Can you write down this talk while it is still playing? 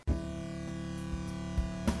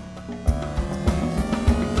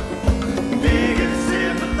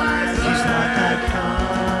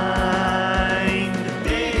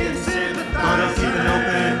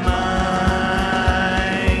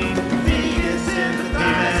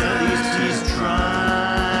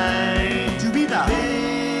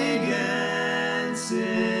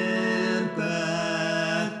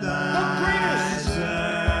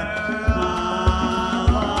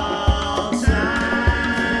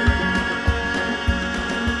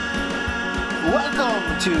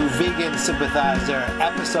to Vegan Sympathizer,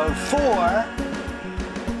 episode 4.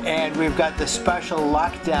 And we've got the special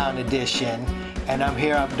lockdown edition. And I'm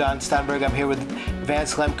Don Steinberg. I'm here with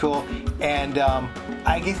Vance Lemkool. And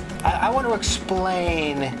I want to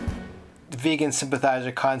explain the Vegan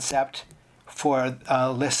Sympathizer concept for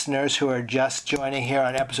listeners who are just joining here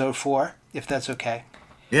on episode 4, if that's okay.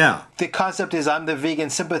 Yeah. The concept is I'm the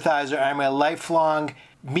Vegan Sympathizer. I'm a lifelong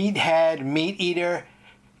meathead, meat eater.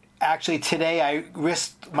 Actually, today I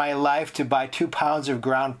risked my life to buy 2 pounds of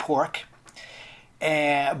ground pork.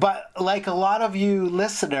 But like a lot of you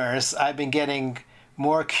listeners, I've been getting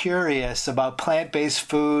more curious about plant-based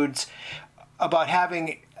foods, about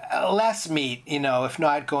having less meat, if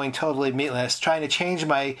not going totally meatless, trying to change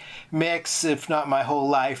my mix, if not my whole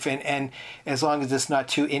life, and as long as it's not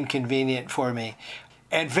too inconvenient for me.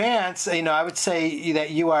 And Vance, I would say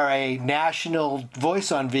that you are a national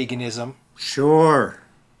voice on veganism. Sure.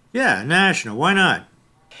 Yeah, national. Why not?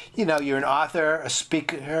 You're an author, a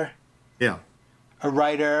speaker. Yeah. A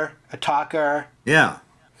writer, a talker. Yeah.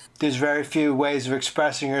 There's very few ways of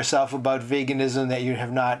expressing yourself about veganism that you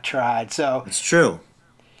have not tried. So it's true.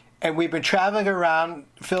 And we've been traveling around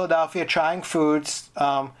Philadelphia trying foods.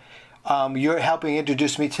 You're helping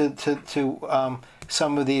introduce me to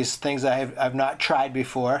some of these things I've not tried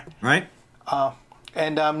before. Right.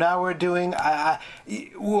 And now we're doing. Now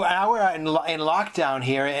we're in lockdown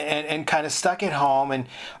here and kind of stuck at home,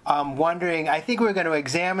 and wondering. I think we're going to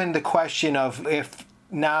examine the question of if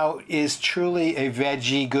now is truly a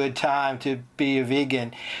veggie good time to be a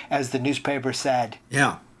vegan, as the newspaper said.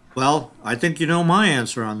 Yeah. Well, I think you know my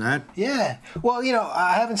answer on that. Yeah. Well,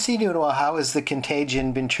 I haven't seen you in a while. How has the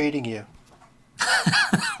contagion been treating you?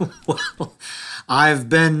 Well, I've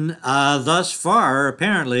been, thus far,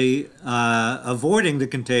 apparently, avoiding the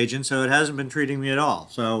contagion, so it hasn't been treating me at all.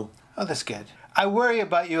 So. Oh, that's good. I worry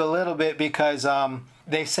about you a little bit because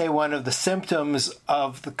they say one of the symptoms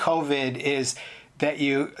of the COVID is that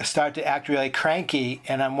you start to act really cranky,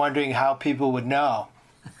 and I'm wondering how people would know.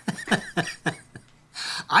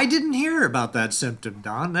 I didn't hear about that symptom,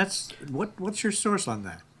 Don. What's your source on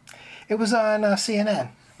that? It was on CNN.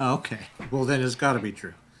 Oh, okay. Well, then it's got to be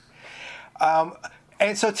true.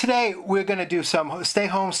 And so today we're going to do some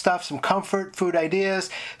stay-home stuff, some comfort food ideas,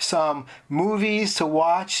 some movies to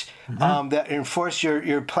watch that enforce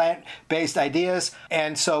your plant-based ideas.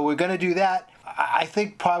 And so we're going to do that. I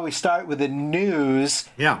think probably start with the news.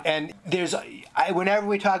 Yeah. And whenever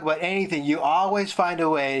we talk about anything, you always find a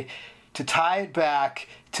way to tie it back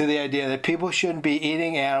to the idea that people shouldn't be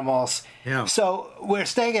eating animals. Yeah. So we're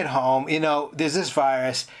staying at home. There's this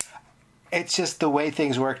virus. It's just the way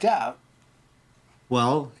things worked out.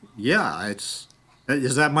 Well, yeah.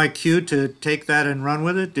 Is that my cue to take that and run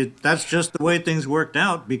with it? That's just the way things worked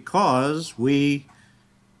out because we,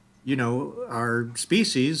 our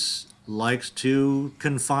species likes to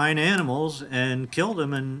confine animals and kill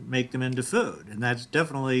them and make them into food. And that's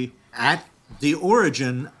definitely at the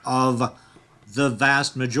origin of the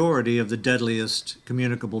vast majority of the deadliest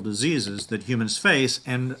communicable diseases that humans face,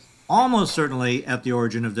 and almost certainly at the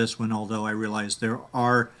origin of this one, although I realize there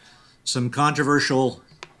are some controversial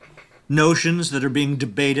notions that are being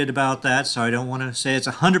debated about that, so I don't want to say it's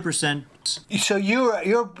 100%. So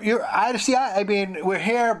I mean, we're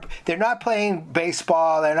here, they're not playing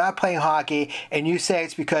baseball, they're not playing hockey, and you say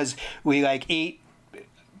it's because we eat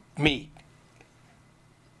meat.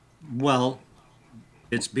 Well,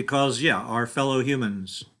 it's because, our fellow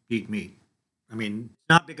humans eat meat. I mean,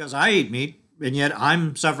 not because I eat meat, and yet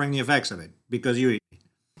I'm suffering the effects of it because you eat meat.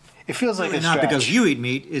 It feels like it's not because you eat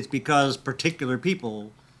meat, it's because particular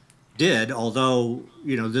people did, although,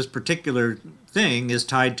 this particular thing is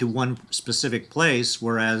tied to one specific place,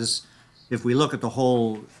 whereas if we look at the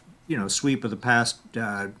whole, sweep of the past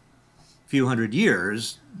few hundred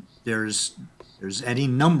years, there's any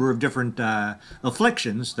number of different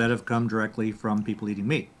afflictions that have come directly from people eating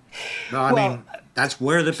meat. I mean, that's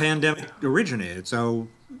where the pandemic originated. So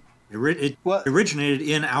it originated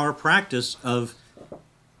in our practice of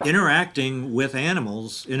interacting with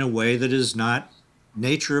animals in a way that is not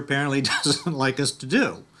nature apparently doesn't like us to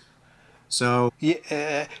do. So,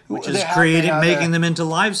 which is making them into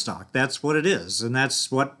livestock. That's what it is. And that's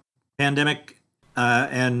what pandemic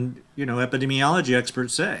and, epidemiology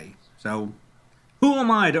experts say. So who am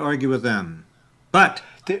I to argue with them? But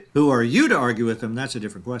who are you to argue with them? That's a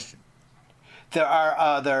different question. There are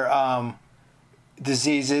other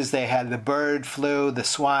diseases. They had the bird flu, the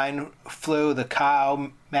swine flu, the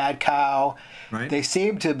mad cow. Right. They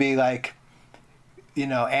seem to be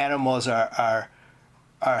animals are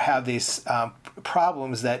have these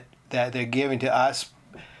problems that they're giving to us,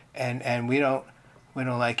 and we don't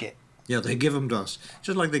like it. Yeah, they give them to us.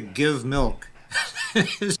 Just like they give milk.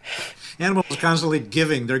 Animals are constantly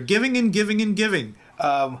giving. They're giving and giving and giving.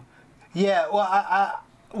 Yeah, well,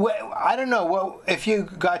 I don't know if you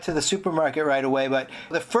got to the supermarket right away, but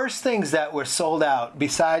the first things that were sold out,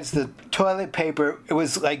 besides the toilet paper, it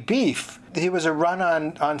was like beef. There was a run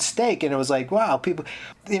on steak, and it was like, wow, people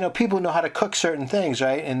know how to cook certain things,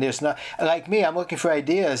 right? And there's not, like me, I'm looking for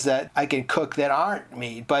ideas that I can cook that aren't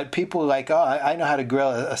meat, but people like, oh, I know how to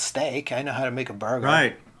grill a steak. I know how to make a burger.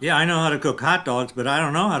 Right. Yeah, I know how to cook hot dogs, but I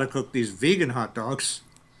don't know how to cook these vegan hot dogs.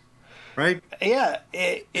 Right? Yeah,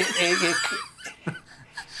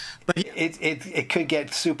 But it could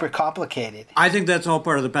get super complicated I think that's all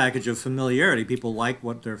part of the package of familiarity. People like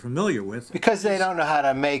what they're familiar with. because they don't know how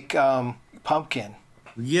to make pumpkin.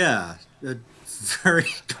 Yeah, a very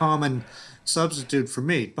common substitute for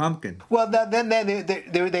meat, pumpkin. Well, then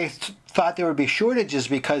they thought there would be shortages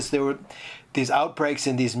because there were these outbreaks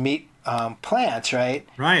in these meat plants, right?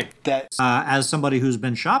 Right. That As somebody who's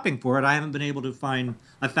been shopping for it, I haven't been able to find.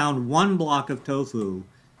 I found one block of tofu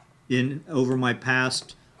in over my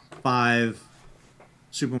past 5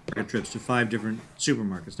 supermarket trips to 5 different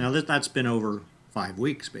supermarkets. Now that's been over 5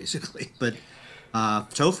 weeks basically, but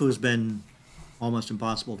tofu has been almost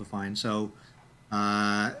impossible to find. So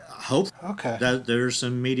hope okay. that there's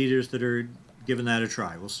some meat eaters that are giving that a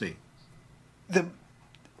try. We'll see. There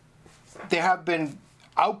have been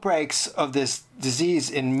outbreaks of this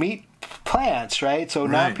disease in meat plants, right? So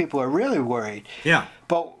now Right. people are really worried. Yeah.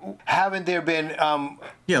 But haven't there been There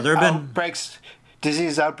have been outbreaks,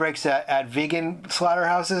 disease outbreaks at vegan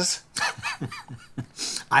slaughterhouses?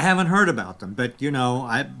 I haven't heard about them, but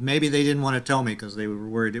maybe they didn't want to tell me because they were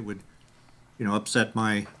worried it would, upset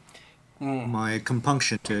my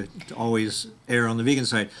compunction to always err on the vegan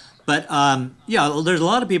side. But there's a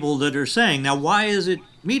lot of people that are saying now, why is it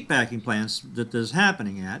meatpacking plants that this is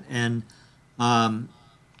happening at? And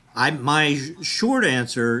my short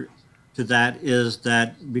answer to that is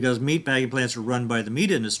that because meatpacking plants are run by the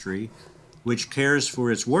meat industry, which cares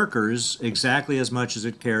for its workers exactly as much as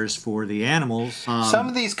it cares for the animals. Some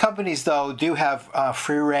of these companies, though, do have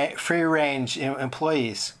free range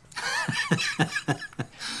employees.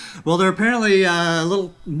 Well, they're apparently a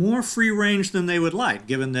little more free range than they would like,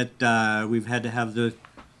 given that we've had to have the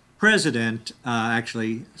president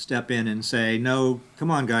actually step in and say, no,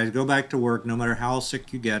 come on, guys, go back to work no matter how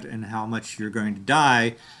sick you get and how much you're going to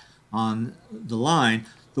die on the line.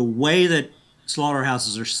 The way that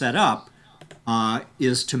slaughterhouses are set up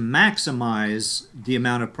is to maximize the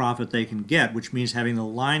amount of profit they can get, which means having the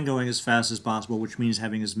line going as fast as possible, which means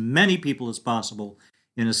having as many people as possible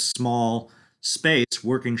in a small space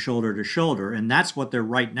working shoulder to shoulder. And that's what they're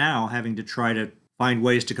right now having to try to find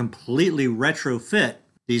ways to completely retrofit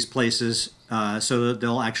these places so that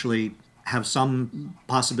they'll actually have some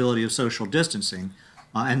possibility of social distancing.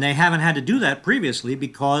 And they haven't had to do that previously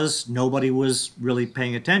because nobody was really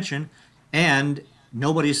paying attention. And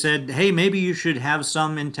nobody said, hey, maybe you should have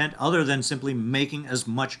some intent other than simply making as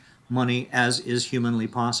much money as is humanly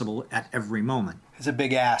possible at every moment. It's a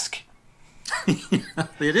big ask.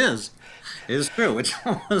 It is. It is true. It's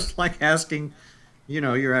almost like asking,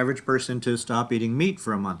 your average person to stop eating meat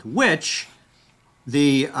for a month, which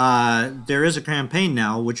there is a campaign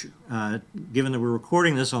now, which, given that we're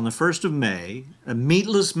recording this on the 1st of May, a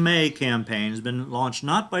Meatless May campaign has been launched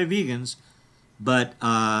not by vegans, but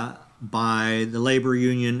by the labor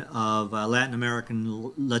union of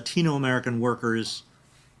Latino American workers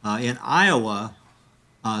in Iowa.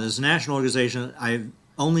 There's a national organization. I've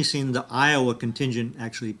only seen the Iowa contingent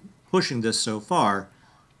actually pushing this so far,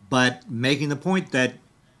 but making the point that,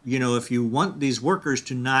 if you want these workers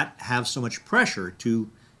to not have so much pressure to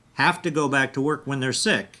have to go back to work when they're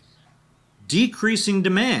sick, decreasing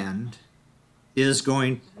demand is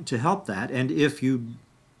going to help that. And if you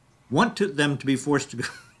want them to be forced to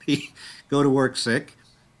go to work sick,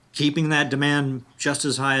 keeping that demand just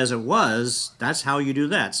as high as it was, that's how you do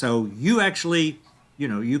that. So you actually,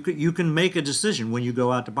 you can make a decision when you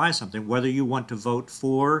go out to buy something, whether you want to vote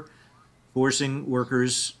for forcing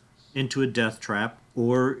workers into a death trap,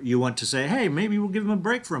 or you want to say, hey, maybe we'll give them a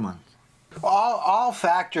break for a month. All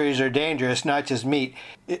factories are dangerous, not just meat.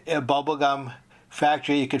 A bubblegum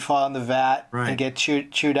factory, you could fall in the vat and get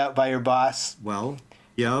chewed out by your boss. Well,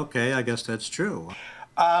 yeah, okay, I guess that's true.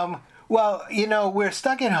 Well, we're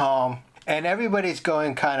stuck at home, and everybody's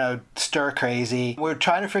going kind of stir crazy. We're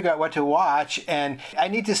trying to figure out what to watch, and I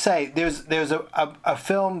need to say, there's a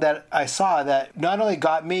film that I saw that not only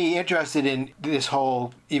got me interested in this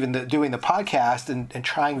whole, doing the podcast and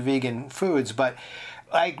trying vegan foods, but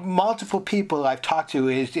like multiple people I've talked to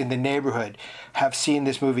is in the neighborhood have seen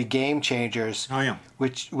this movie Game Changers. Oh, yeah.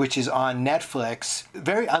 Which is on Netflix.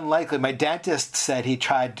 Very unlikely. My dentist said he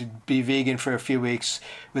tried to be vegan for a few weeks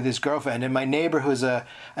with his girlfriend, and my neighbor who's an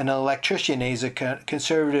electrician, he's a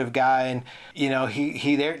conservative guy, and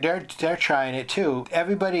they're trying it too.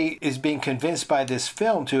 Everybody is being convinced by this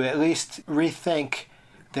film to at least rethink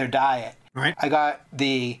their diet. Right. I got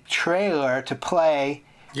the trailer to play.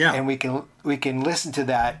 Yeah. And we can listen to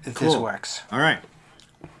that if this works. All right.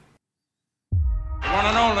 One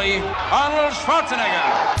and only Arnold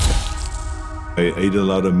Schwarzenegger. I ate a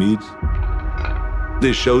lot of meat.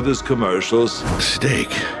 They showed us commercials. Steak.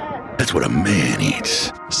 That's what a man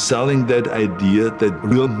eats. Selling that idea that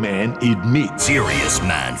real men eat meat. Serious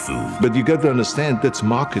man food. But you got to understand, that's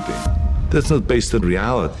marketing. That's not based on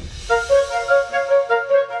reality.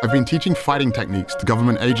 I've been teaching fighting techniques to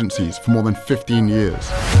government agencies for more than 15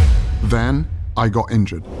 years. Then, I got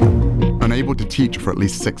injured. Unable to teach for at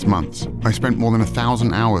least 6 months, I spent more than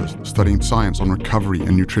 1,000 hours studying science on recovery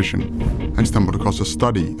and nutrition, and stumbled across a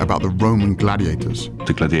study about the Roman gladiators.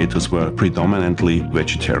 The gladiators were predominantly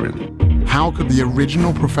vegetarian. How could the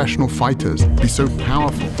original professional fighters be so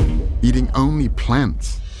powerful, eating only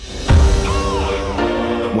plants?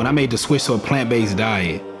 When I made the switch to a plant-based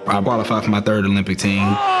diet, I qualified for my 3rd Olympic team.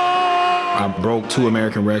 I broke 2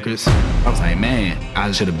 American records. I was like, man,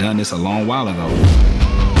 I should have done this a long while ago.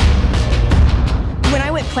 When I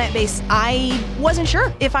went plant-based, I wasn't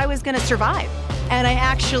sure if I was going to survive. And I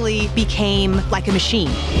actually became like a machine.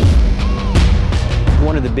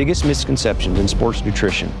 One of the biggest misconceptions in sports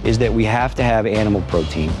nutrition is that we have to have animal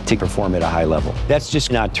protein to perform at a high level. That's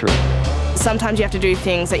just not true. Sometimes you have to do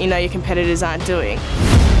things that you know your competitors aren't doing.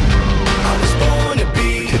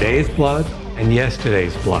 Today's blood and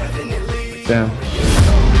yesterday's blood. Yeah.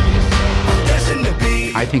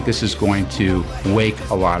 I think this is going to wake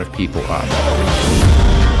a lot of people up.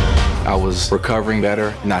 I was recovering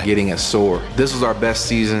better, not getting as sore. This was our best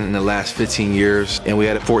season in the last 15 years, and we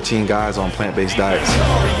had 14 guys on plant-based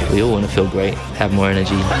diets. We all want to feel great, have more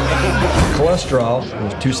energy. Cholesterol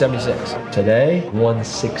was 276. Today,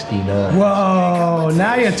 169. Whoa,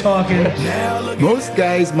 now you're talking. Most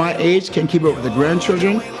guys my age can keep up with the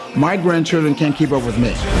grandchildren. My grandchildren can't keep up with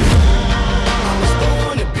me.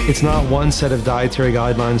 It's not one set of dietary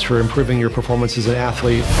guidelines for improving your performance as an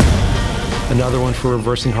athlete, another one for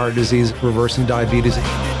reversing heart disease, reversing diabetes.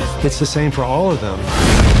 It's the same for all of them.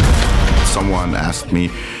 Someone asked me,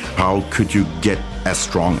 how could you get as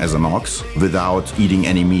strong as an ox without eating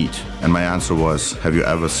any meat? And my answer was, have you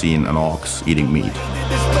ever seen an ox eating meat?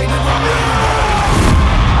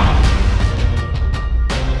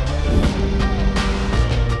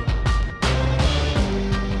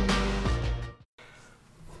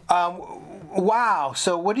 Wow.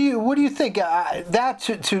 So what do you think? That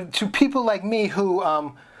to people like me who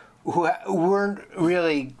weren't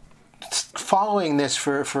really following this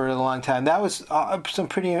for a long time, that was some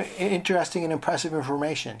pretty interesting and impressive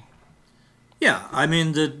information. Yeah, I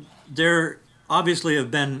mean, there obviously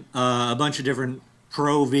have been a bunch of different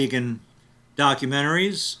pro-vegan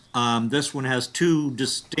documentaries. This one has 2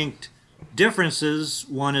 distinct differences.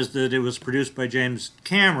 One is that it was produced by James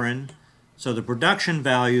Cameron, so the production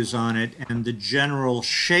values on it and the general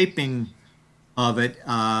shaping of it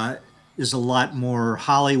is a lot more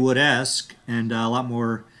Hollywood-esque and a lot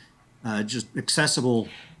more just accessible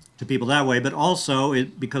to people that way. But also,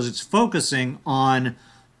 because it's focusing on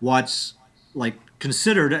what's like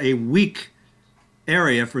considered a weak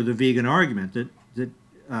area for the vegan argument, that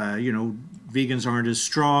vegans aren't as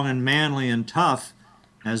strong and manly and tough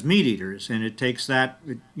as meat eaters, and it takes that,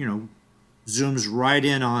 zooms right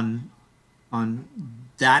in on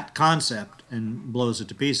that concept and blows it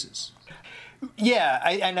to pieces. Yeah,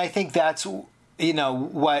 I think that's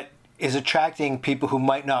what is attracting people who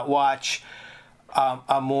might not watch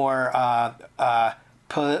a more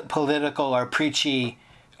political or preachy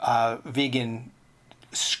vegan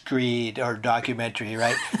screed or documentary,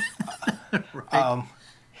 right? Right.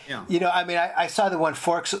 Yeah. I saw the one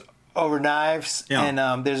Forks Over Knives, yeah.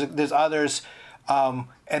 And there's others,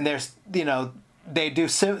 and there's they do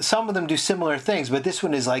some of them do similar things, but this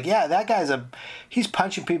one is like, yeah, that guy's he's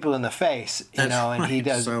punching people in the face, That's and he right.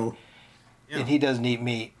 does, so, yeah. and he doesn't eat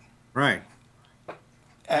meat, right?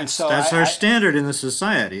 And so that's our standard in the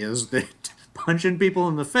society, is that punching people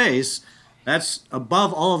in the face. That's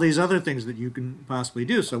above all of these other things that you can possibly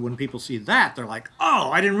do. So when people see that, they're like, "Oh,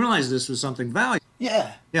 I didn't realize this was something valuable."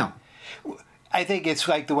 Yeah. Yeah. I think it's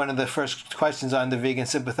like one of the first questions on the Vegan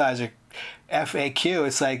Sympathizer FAQ.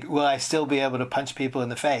 It's like, will I still be able to punch people in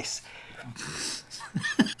the face?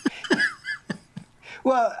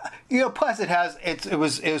 Well, plus it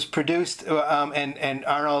was produced, and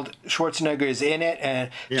Arnold Schwarzenegger is in it, and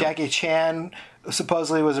Jackie Chan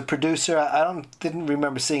supposedly was a producer. I didn't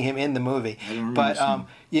remember seeing him in the movie. But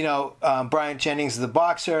Brian Jennings is the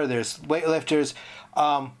boxer. There's weightlifters.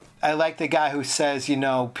 I like the guy who says,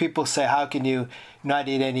 people say, how can you not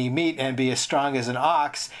eat any meat and be as strong as an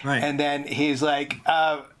ox? Right. And then he's like,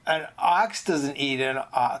 an ox doesn't eat an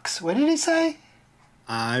ox. What did he say?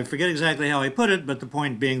 I forget exactly how he put it, but the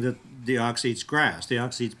point being that the ox eats grass. The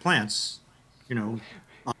ox eats plants.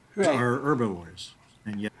 Ox are herbivores.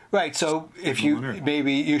 And yet, right, so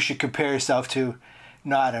maybe you should compare yourself to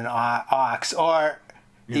not an ox or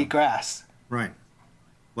eat grass. Right.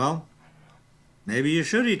 Well, maybe you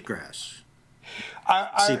should eat grass.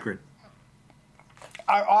 Secret.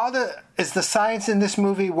 Is the science in this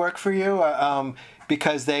movie work for you?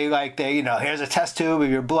 Because they here's a test tube of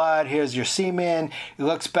your blood, here's your semen. It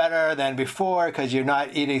looks better than before because you're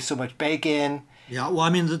not eating so much bacon. Yeah, well, I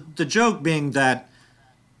mean, the joke being that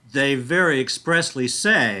they very expressly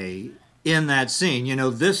say in that scene,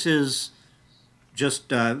 this is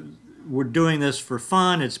just we're doing this for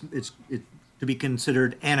fun. It's to be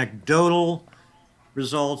considered anecdotal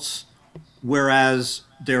results, whereas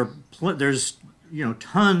there's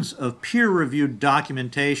tons of peer-reviewed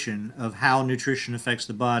documentation of how nutrition affects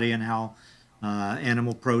the body and how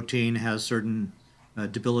animal protein has certain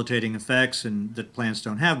debilitating effects and that plants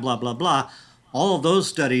don't have, blah, blah, blah. All of those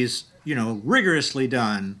studies, rigorously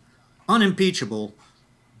done, unimpeachable.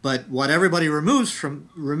 But what everybody remembers from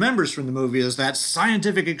the movie is that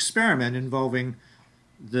scientific experiment involving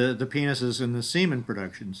the penises and the semen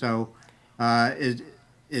production. So it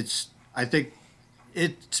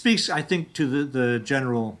speaks, I think, to the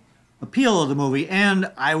general appeal of the movie,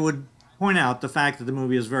 and I would point out the fact that the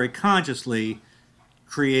movie is very consciously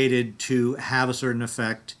created to have a certain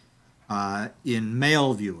effect in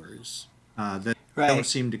male viewers that don't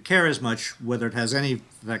seem to care as much whether it has any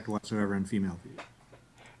effect whatsoever in female viewers.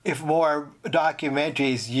 If more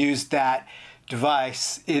documentaries used that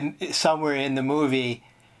device somewhere in the movie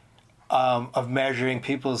of measuring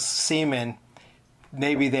people's semen,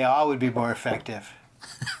 maybe they all would be more effective.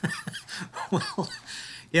 Well,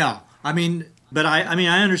 yeah. I mean,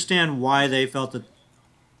 I understand why they felt that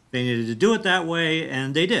they needed to do it that way,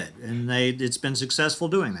 and they did, and it's been successful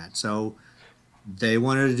doing that. So they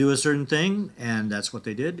wanted to do a certain thing, and that's what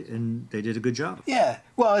they did, and they did a good job. Yeah.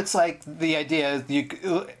 Well, it's like the idea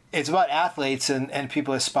it's about athletes, and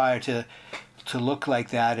people aspire to look like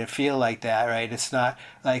that and feel like that, right? It's not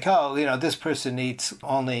like, this person eats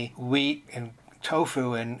only wheat and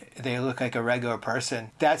tofu and they look like a regular person.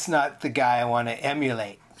 That's not the guy I want to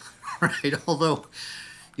emulate. Right. Although,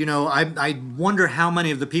 I wonder how many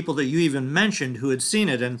of the people that you even mentioned who had seen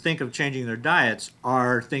it and think of changing their diets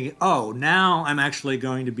are thinking, now I'm actually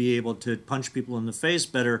going to be able to punch people in the face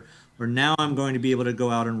better, or now I'm going to be able to go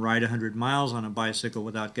out and ride 100 miles on a bicycle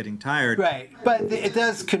without getting tired. Right. But it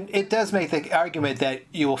does make the argument that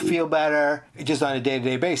you will feel better just on a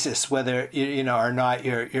day-to-day basis, whether or not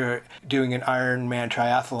you're doing an Ironman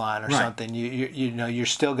triathlon or something. You're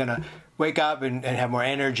still gonna wake up and have more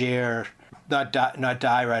energy or not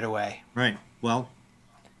die right away. Right. Well,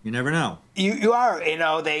 you never know. You are,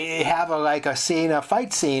 they have a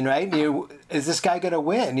fight scene, right? Is this guy going to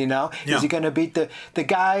win, Is he going to beat the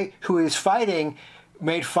guy who he's fighting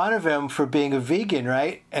made fun of him for being a vegan,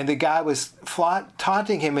 right? And the guy was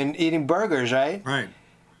taunting him and eating burgers, right? Right.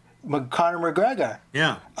 Conor McGregor.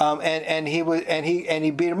 Yeah. And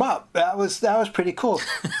he beat him up. That was pretty cool.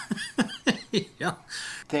 Yeah.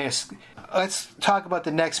 Let's talk about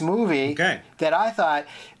the next movie that I thought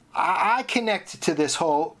I connected to this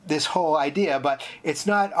whole idea, but it's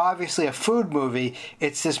not obviously a food movie.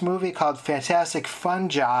 It's this movie called Fantastic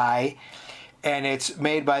Fungi, and it's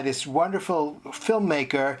made by this wonderful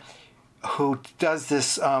filmmaker who does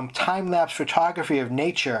this time-lapse photography of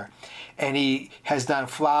nature. And he has done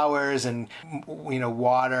flowers and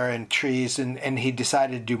water and trees, and he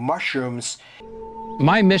decided to do mushrooms.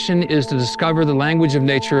 My mission is to discover the language of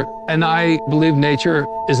nature, and I believe nature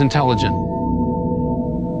is intelligent.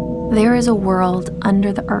 There is a world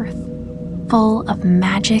under the earth, full of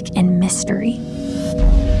magic and mystery.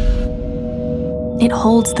 It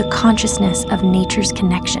holds the consciousness of nature's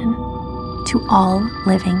connection to all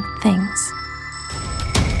living things.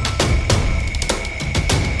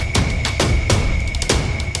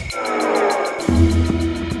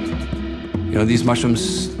 These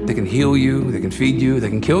mushrooms, they can heal you, they can feed you, they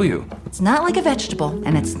can kill you. It's not like a vegetable,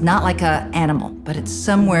 and it's not like an animal, but it's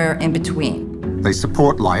somewhere in between. They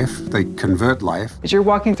support life, they convert life. As you're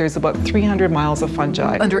walking, there's about 300 miles of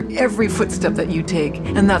fungi under every footstep that you take,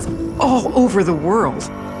 and that's all over the world.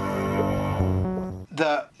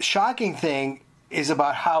 The shocking thing is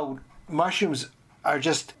about how mushrooms are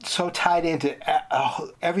just so tied into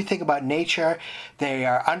everything about nature. They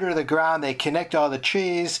are under the ground. They connect all the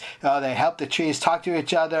trees. They help the trees talk to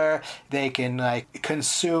each other. They can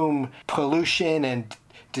consume pollution and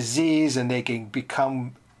disease, and they can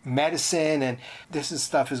become medicine. And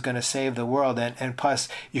stuff is going to save the world. And plus,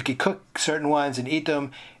 you can cook certain ones and eat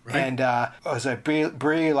them. Right. And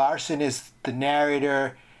Brie Larson is the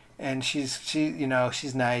narrator. And she's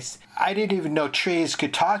nice. I didn't even know trees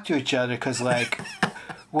could talk to each other because,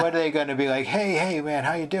 what are they going to be like? Hey, man,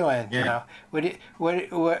 how you doing? Yeah. What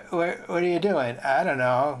are you doing? I don't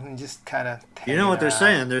know. I'm just kind of. You know what they're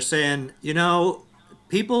saying? They're saying,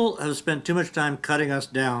 people have spent too much time cutting us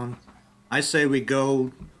down. I say we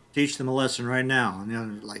go teach them a lesson right now. And they're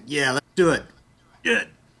like, yeah, let's do it.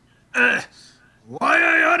 Why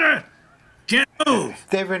I oughta can't move.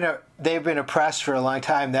 They've been oppressed for a long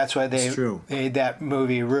time. That's why they made that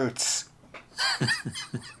movie Roots.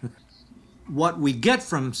 What we get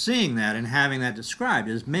from seeing that and having that described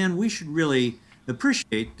is, man, we should really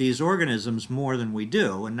appreciate these organisms more than we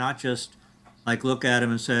do, and not just look at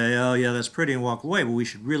them and say, oh yeah, that's pretty, and walk away. But we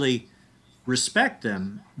should really respect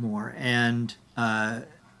them more. And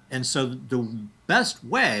so the best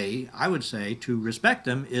way, I would say, to respect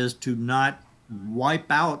them is to not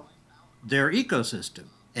wipe out their ecosystem.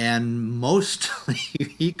 And mostly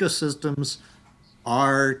ecosystems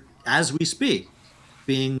are, as we speak,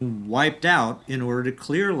 being wiped out in order to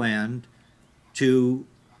clear land to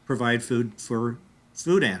provide food for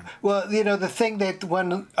food animals. Well, the thing that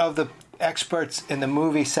one of the experts in the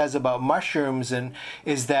movie says about mushrooms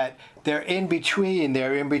is that they're in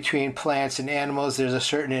between plants and animals. There's a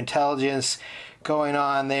certain intelligence going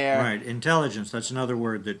on there. Right, intelligence, that's another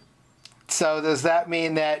word that... So does that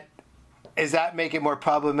mean does that make it more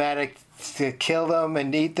problematic to kill them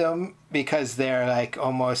and eat them because they're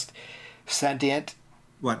almost sentient?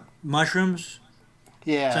 What, mushrooms?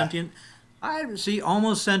 Yeah. Sentient? I see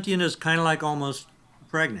almost sentient as kind of like almost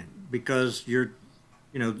pregnant, because the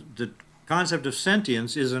concept of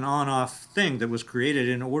sentience is an on-off thing that was created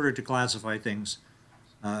in order to classify things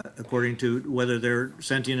according to whether they're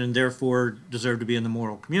sentient and therefore deserve to be in the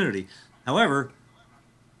moral community. However,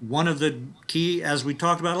 one of the key, as we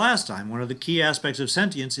talked about last time, one of the key aspects of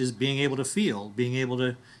sentience is being able to feel, being able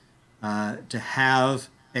to have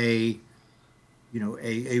a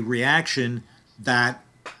reaction that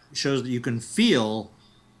shows that you can feel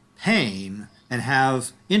pain and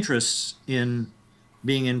have interests in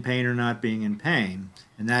being in pain or not being in pain.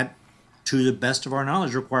 And that, to the best of our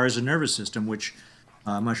knowledge, requires a nervous system, which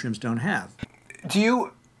mushrooms don't have. Do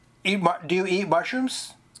you eat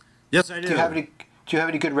mushrooms? Yes, I do. Do you have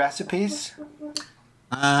any good recipes?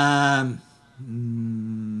 No.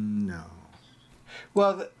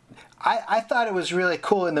 Well, I thought it was really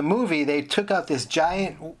cool in the movie. They took out this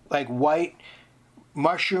giant, white,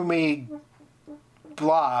 mushroomy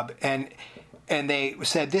blob, and they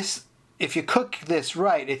said this. If you cook this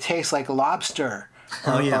right, it tastes like lobster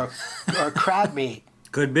or crab meat.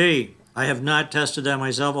 Could be. I have not tested that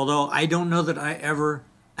myself, although I don't know that I ever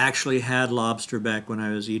actually had lobster back when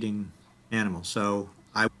I was eating animals. So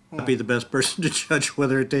I would not be the best person to judge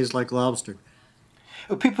whether it tastes like lobster.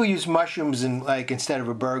 Well, people use mushrooms instead of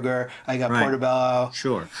a burger. I got portobello.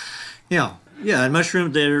 Sure. Yeah. And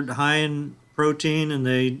mushrooms, they're high in protein, and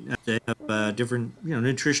they have different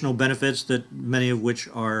nutritional benefits, that many of which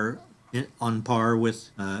are on par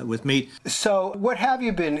with meat. So what have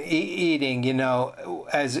you been eating,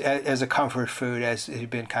 as a comfort food, as you've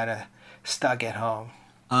been kind of stuck at home?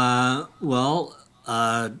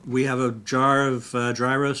 We have a jar of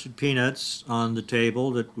dry roasted peanuts on the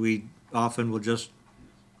table that we often will just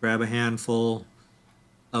grab a handful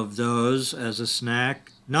of those as a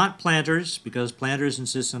snack. Not Planters, because Planters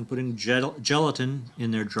insist on putting gelatin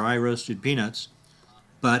in their dry roasted peanuts.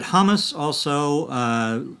 But hummus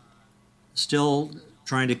also, still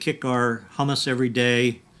trying to kick our hummus every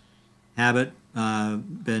day habit.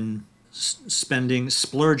 Been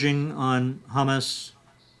splurging on hummus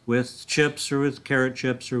with chips or with carrot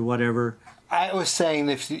chips or whatever. I was saying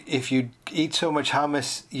if you eat so much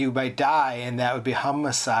hummus, you might die, and that would be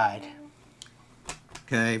homicide.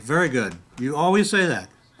 Okay, very good. You always say that.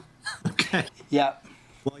 Okay. Yeah.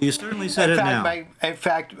 Well, you certainly said it now. In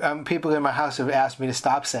fact, people in my house have asked me to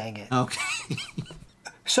stop saying it. Okay.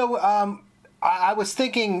 So, I was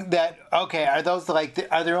thinking that, okay, are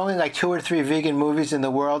there only 2 or 3 vegan movies in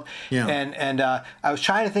the world? Yeah. And I was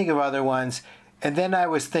trying to think of other ones, and then I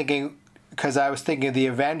was thinking, because I was thinking of the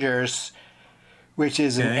Avengers, which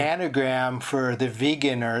is an anagram for the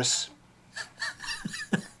veganers.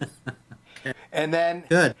 And then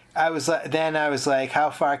I was like, how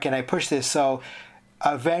far can I push this? So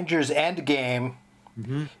Avengers Endgame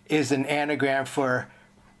is an anagram for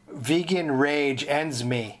vegan rage ends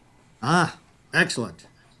me. Ah, excellent.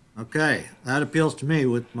 Okay, that appeals to me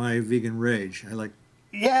with my vegan rage.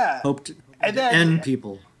 I hope to end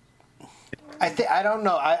people. I don't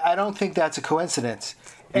know. I don't think that's a coincidence.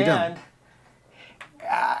 You don't.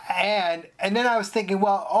 And then I was thinking,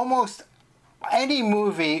 well, almost any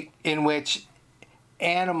movie in which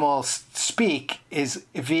animals speak is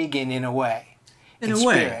vegan in a way. In a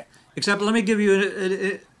way. Except let me give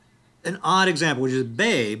you an odd example, which is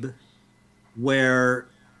Babe, where,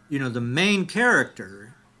 the main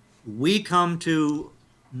character we come to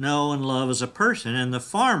know and love as a person, and the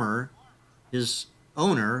farmer, his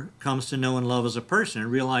owner, comes to know and love as a person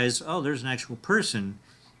and realize, oh, there's an actual person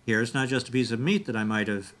here. It's not just a piece of meat that I might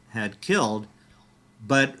have had killed.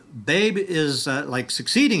 But Babe is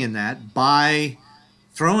succeeding in that by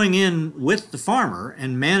throwing in with the farmer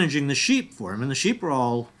and managing the sheep for him. And the sheep are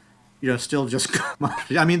all, still just,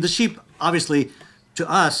 I mean, the sheep, obviously, to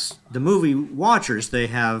us, the movie watchers,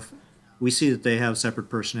 we see that they have separate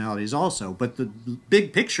personalities also. But the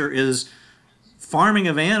big picture is farming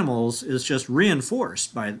of animals is just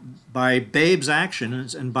reinforced by Babe's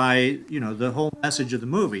actions and by, the whole message of the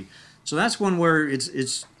movie. So that's one where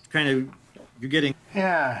it's kind of, you're getting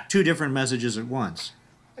two different messages at once.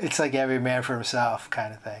 It's like every man for himself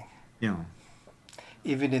kind of thing. Yeah.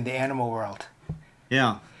 Even in the animal world.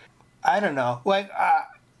 Yeah. I don't know.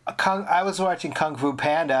 I was watching Kung Fu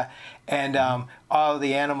Panda, and all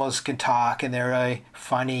the animals can talk, and they're really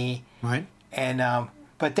funny. Right. And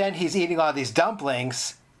but then he's eating all these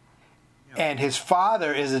dumplings, and his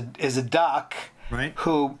father is a duck, right,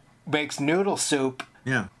 who makes noodle soup.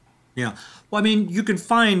 Yeah. Yeah. Well, I mean, you can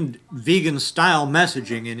find vegan-style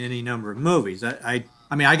messaging in any number of movies. I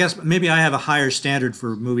mean, I guess maybe I have a higher standard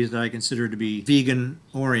for movies that I consider to be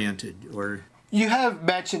vegan-oriented. Or you have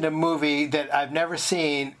mentioned a movie that I've never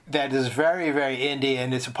seen that is very, very indie,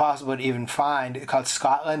 and it's impossible to even find, called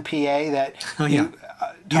Scotland, PA. That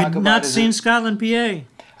You've not seen Scotland, PA?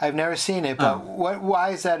 I've never seen it, but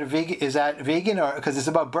why is that vegan? Is that vegan, or because it's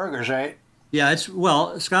about burgers, right? Yeah,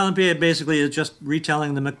 Scotland, PA basically is just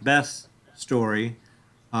retelling the Macbeth story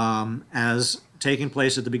as taking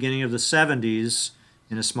place at the beginning of the 70s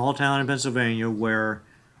in a small town in Pennsylvania where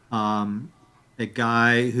a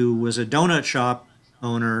guy who was a donut shop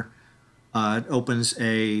owner opens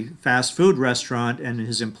a fast food restaurant, and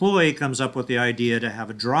his employee comes up with the idea to have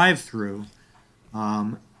a drive-through,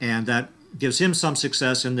 and that gives him some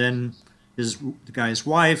success, and then the guy's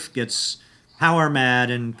wife gets power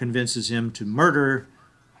mad and convinces him to murder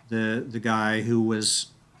the guy who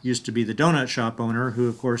used to be the donut shop owner, who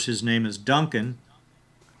of course his name is Duncan,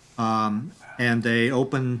 and they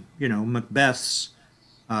open Macbeth's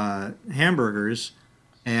hamburgers,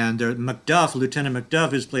 and Lieutenant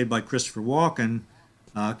Macduff, who's played by Christopher Walken,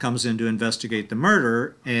 comes in to investigate the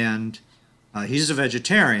murder, and he's a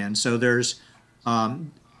vegetarian. So there's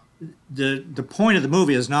the point of the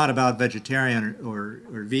movie is not about vegetarian or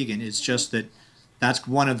vegan. It's just that's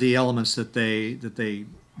one of the elements that they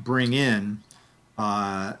bring in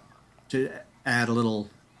to add a little.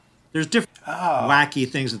 There's different wacky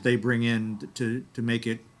things that they bring in to make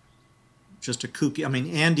it just a kooky. I mean,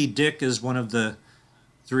 Andy Dick is one of the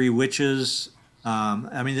three witches.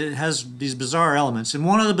 I mean, it has these bizarre elements, and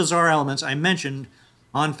one of the bizarre elements I mentioned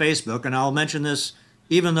on Facebook, and I'll mention this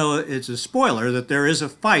even though it's a spoiler, that there is a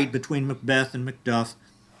fight between Macbeth and Macduff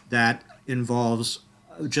that involves,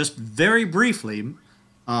 just very briefly,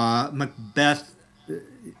 Macbeth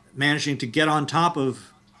managing to get on top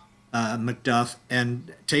of Macduff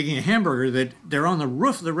and taking a hamburger that they're on the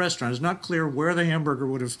roof of the restaurant. It's not clear where the hamburger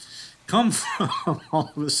would have come from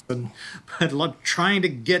all of a sudden, but trying to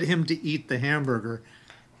get him to eat the hamburger.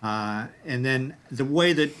 And then the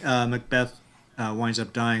way that Macbeth winds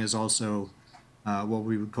up dying is also what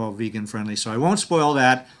we would call vegan friendly. So I won't spoil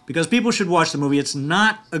that because people should watch the movie. It's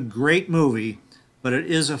not a great movie, but it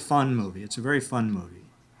is a fun movie. It's a very fun movie.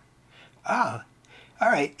 Ah, all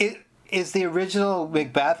right. Is the original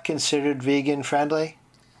Macbeth considered vegan friendly?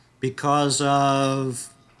 Because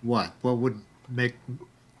of what? What would make...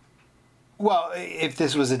 Well, if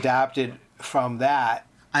this was adapted from that.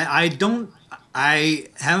 I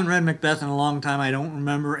haven't read Macbeth in a long time. I don't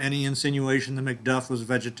remember any insinuation that Macduff was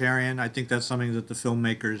vegetarian. I think that's something that the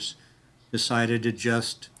filmmakers decided to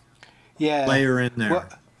just layer in there.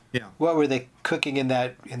 What were they cooking in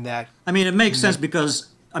that? I mean, it makes sense because,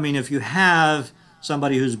 I mean, if you have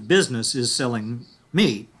somebody whose business is selling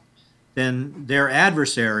meat, then their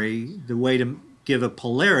adversary, the way to give a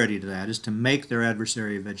polarity to that is to make their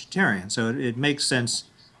adversary a vegetarian. So it makes sense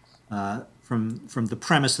from the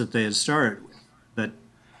premise that they had started with. But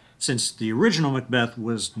since the original Macbeth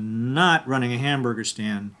was not running a hamburger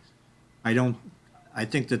stand, I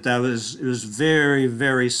think that it was very,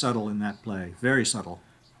 very subtle in that play. Very subtle.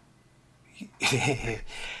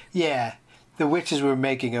 Yeah, the witches were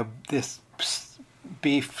making this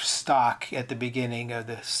beef stock at the beginning of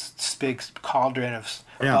this big cauldron of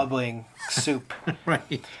bubbling soup.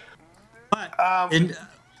 Right. But and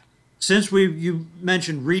since you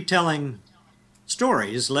mentioned retelling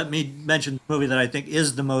stories, let me mention the movie that I think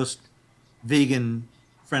is the most vegan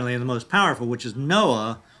friendly and the most powerful, which is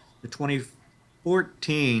Noah, the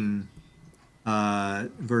 2014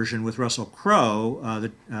 version with Russell Crowe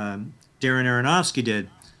that Darren Aronofsky did.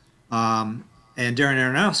 And Darren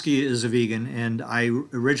Aronofsky is a vegan, and I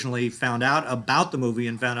originally found out about the movie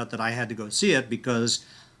and found out that I had to go see it because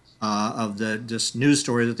of this news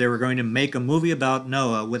story that they were going to make a movie about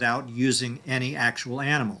Noah without using any actual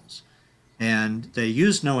animals. And they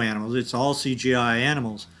used no animals. It's all CGI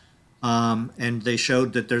animals. And they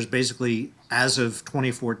showed that there's basically, as of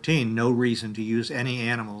 2014, no reason to use any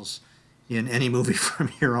animals in any movie from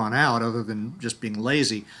here on out other than just being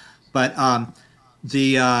lazy. But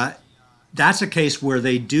that's a case where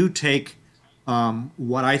they do take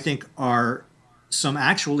what I think are some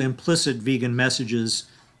actual implicit vegan messages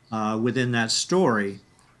within that story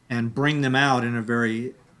and bring them out in a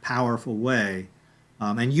very powerful way.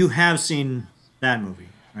 And you have seen that movie,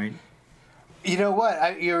 right? You know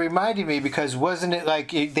what? You're reminding me, because wasn't it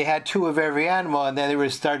like they had 2 of every animal, and then they were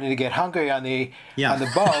starting to get hungry on the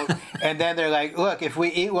boat, and then they're like, "Look, if we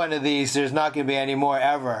eat one of these, there's not going to be any more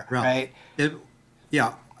ever." Right?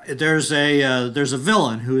 There's a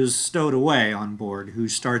villain who is stowed away on board who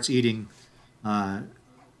starts eating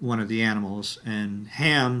one of the animals, and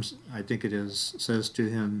Ham, I think it is, says to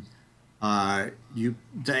him, "The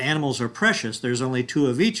animals are precious. There's only 2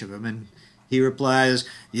 of each of them," and he replies,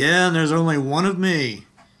 "Yeah, and there's only 1 of me,"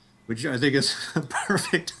 which I think is a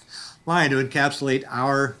perfect line to encapsulate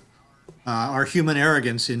our human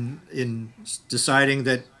arrogance in deciding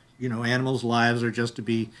that animals' lives are just to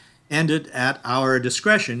be ended at our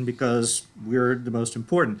discretion because we're the most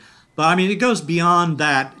important. But I mean, it goes beyond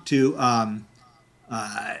that to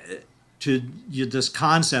this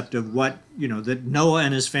concept of what that Noah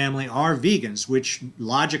and his family are vegans, which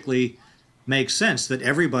logically makes sense that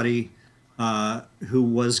everybody who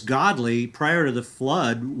was godly prior to the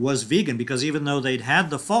flood was vegan, because even though they'd had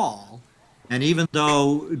the fall, and even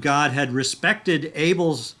though God had respected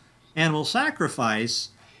Abel's animal sacrifice,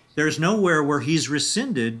 there's nowhere where he's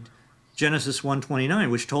rescinded Genesis 1:29,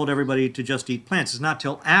 which told everybody to just eat plants. It's not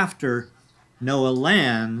till after Noah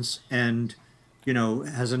lands and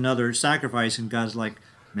has another sacrifice, and God's like,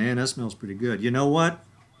 "Man, that smells pretty good. You know what?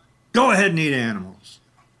 Go ahead and eat animals."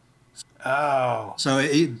 Oh. So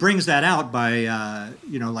it brings that out by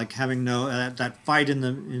like having that fight in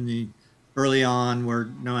the early on where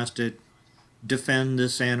Noah has to defend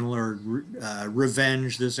this animal or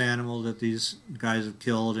revenge this animal that these guys have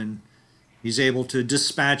killed, and he's able to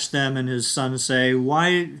dispatch them, and his sons say,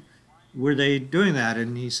 "Why were they doing that?"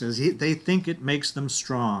 And he says they think it makes them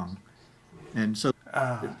strong. And so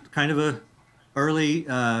kind of a early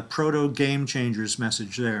proto game changers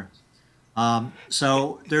message there.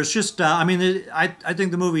 So there's just, I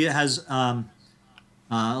think the movie has a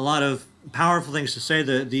lot of powerful things to say.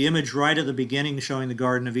 The image right at the beginning showing the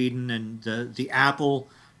Garden of Eden and the apple,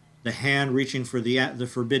 the hand reaching for the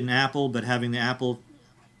forbidden apple, but having the apple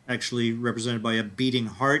actually represented by a beating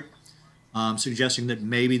heart, suggesting that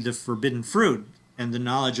maybe the forbidden fruit and the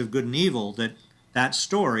knowledge of good and evil that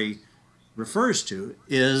story refers to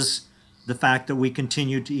is the fact that we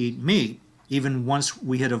continued to eat meat, even once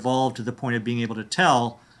we had evolved to the point of being able to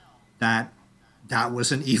tell that that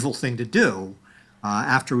was an evil thing to do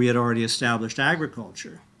after we had already established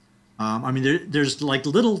agriculture. There's like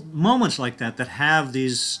little moments like that have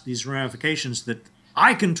these ramifications that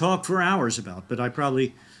I can talk for hours about, but I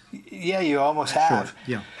probably... Yeah, you almost have. Sure.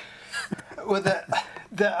 Yeah. Well,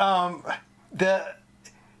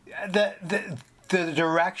 the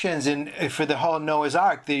directions for the whole Noah's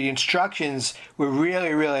Ark, the instructions were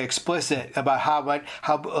really, really explicit about how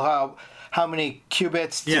many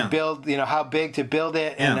cubits to build, how big to build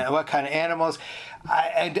it, and what kind of animals.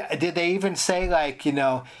 Did they even say, like, you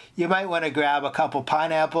might want to grab a couple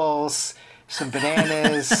pineapples, some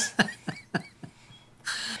bananas?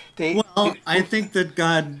 I think that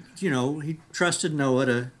God, he trusted Noah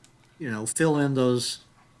to, fill in those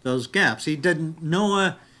gaps. He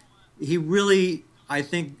really I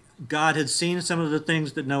think God had seen some of the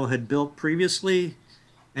things that Noah had built previously,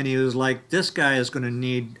 and he was like, this guy is going to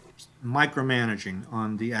need micromanaging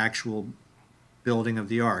on the actual building of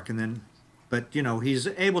the ark. And then, but, you know, he's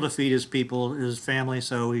able to feed his people, his family,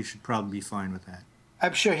 so he should probably be fine with that.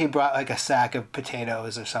 I'm sure he brought like a sack of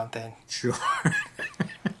potatoes or something. Sure.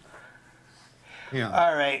 Yeah.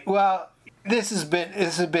 All right. Well, this has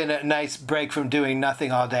been a nice break from doing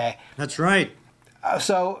nothing all day. That's right.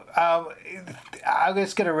 So I'm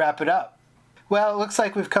just going to wrap it up. Well, it looks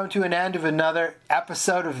like we've come to an end of another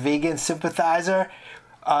episode of Vegan Sympathizer.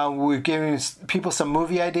 We're giving people some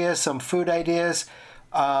movie ideas, some food ideas,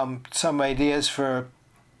 some ideas for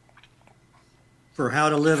how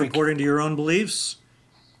to live according to your own beliefs.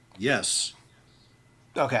 Yes.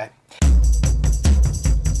 Okay.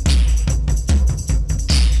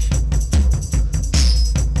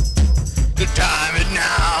 The time is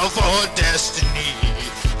now for destiny,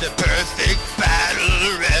 the perfect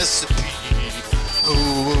battle recipe. Who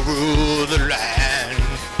will rule the land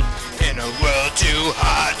in a world too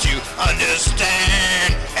hard to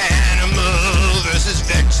understand? Animal versus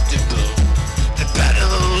vegetable, the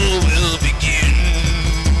battle will begin.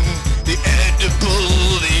 The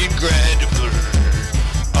edible, the incredible,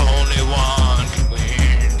 only one can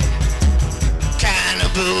win.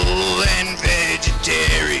 Cannibal and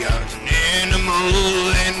vegetarian, animal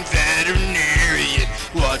and veterinarian.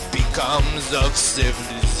 What becomes of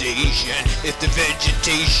civilization if the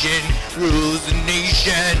vegetation rules the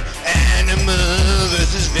nation? Animal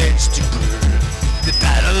versus vegetable, the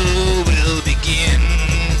battle will begin.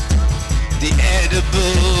 The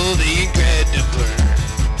edible, the incredible,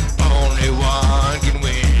 only one can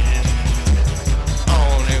win.